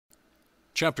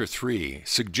Chapter 3.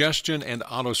 Suggestion and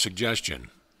Autosuggestion.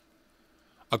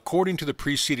 According to the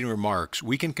preceding remarks,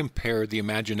 we can compare the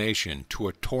imagination to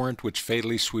a torrent which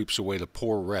fatally sweeps away the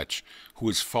poor wretch who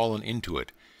has fallen into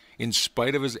it, in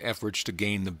spite of his efforts to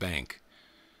gain the bank.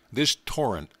 This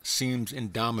torrent seems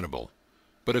indomitable,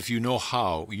 but if you know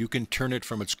how, you can turn it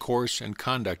from its course and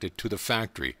conduct it to the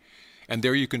factory, and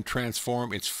there you can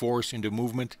transform its force into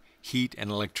movement, heat,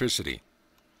 and electricity.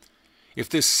 If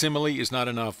this simile is not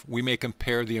enough, we may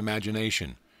compare the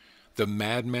imagination, the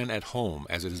madman at home,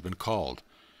 as it has been called,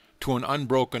 to an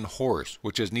unbroken horse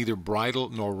which has neither bridle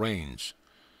nor reins.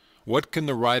 What can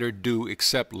the rider do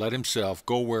except let himself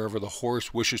go wherever the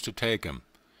horse wishes to take him?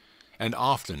 And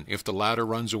often, if the latter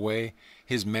runs away,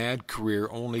 his mad career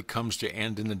only comes to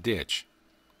end in the ditch.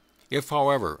 If,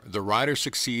 however, the rider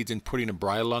succeeds in putting a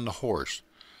bridle on the horse,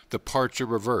 the parts are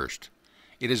reversed.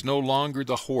 It is no longer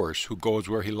the horse who goes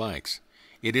where he likes.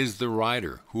 It is the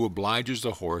rider who obliges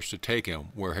the horse to take him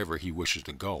wherever he wishes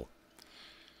to go.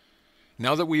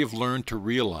 Now that we have learned to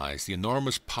realize the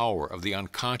enormous power of the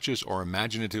unconscious or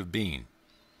imaginative being,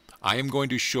 I am going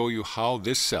to show you how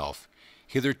this self,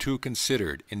 hitherto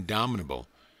considered indomitable,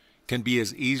 can be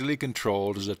as easily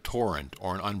controlled as a torrent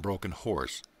or an unbroken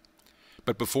horse.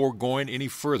 But before going any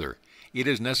further, it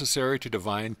is necessary to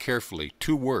define carefully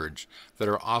two words that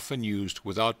are often used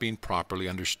without being properly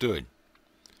understood.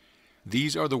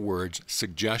 These are the words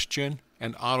suggestion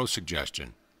and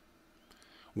autosuggestion.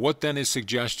 What then is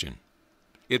suggestion?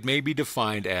 It may be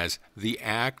defined as the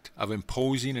act of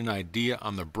imposing an idea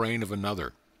on the brain of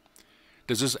another.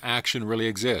 Does this action really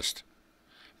exist?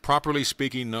 Properly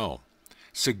speaking, no.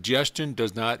 Suggestion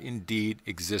does not indeed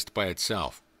exist by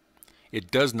itself. It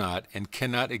does not and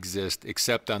cannot exist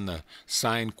except on the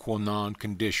sine qua non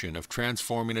condition of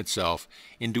transforming itself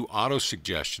into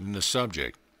autosuggestion in the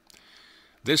subject.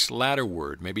 This latter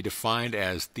word may be defined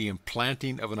as the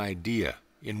implanting of an idea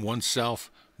in oneself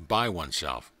by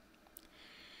oneself.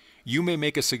 You may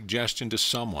make a suggestion to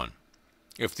someone.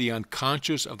 If the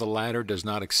unconscious of the latter does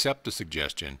not accept the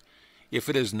suggestion, if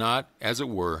it has not, as it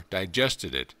were,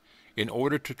 digested it, in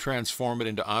order to transform it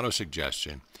into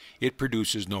autosuggestion, it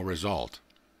produces no result.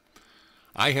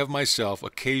 I have myself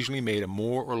occasionally made a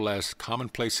more or less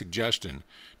commonplace suggestion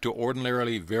to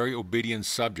ordinarily very obedient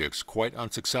subjects quite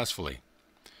unsuccessfully.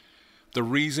 The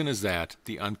reason is that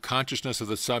the unconsciousness of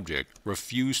the subject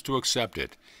refused to accept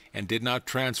it and did not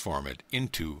transform it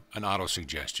into an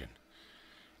autosuggestion.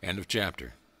 End of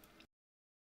chapter.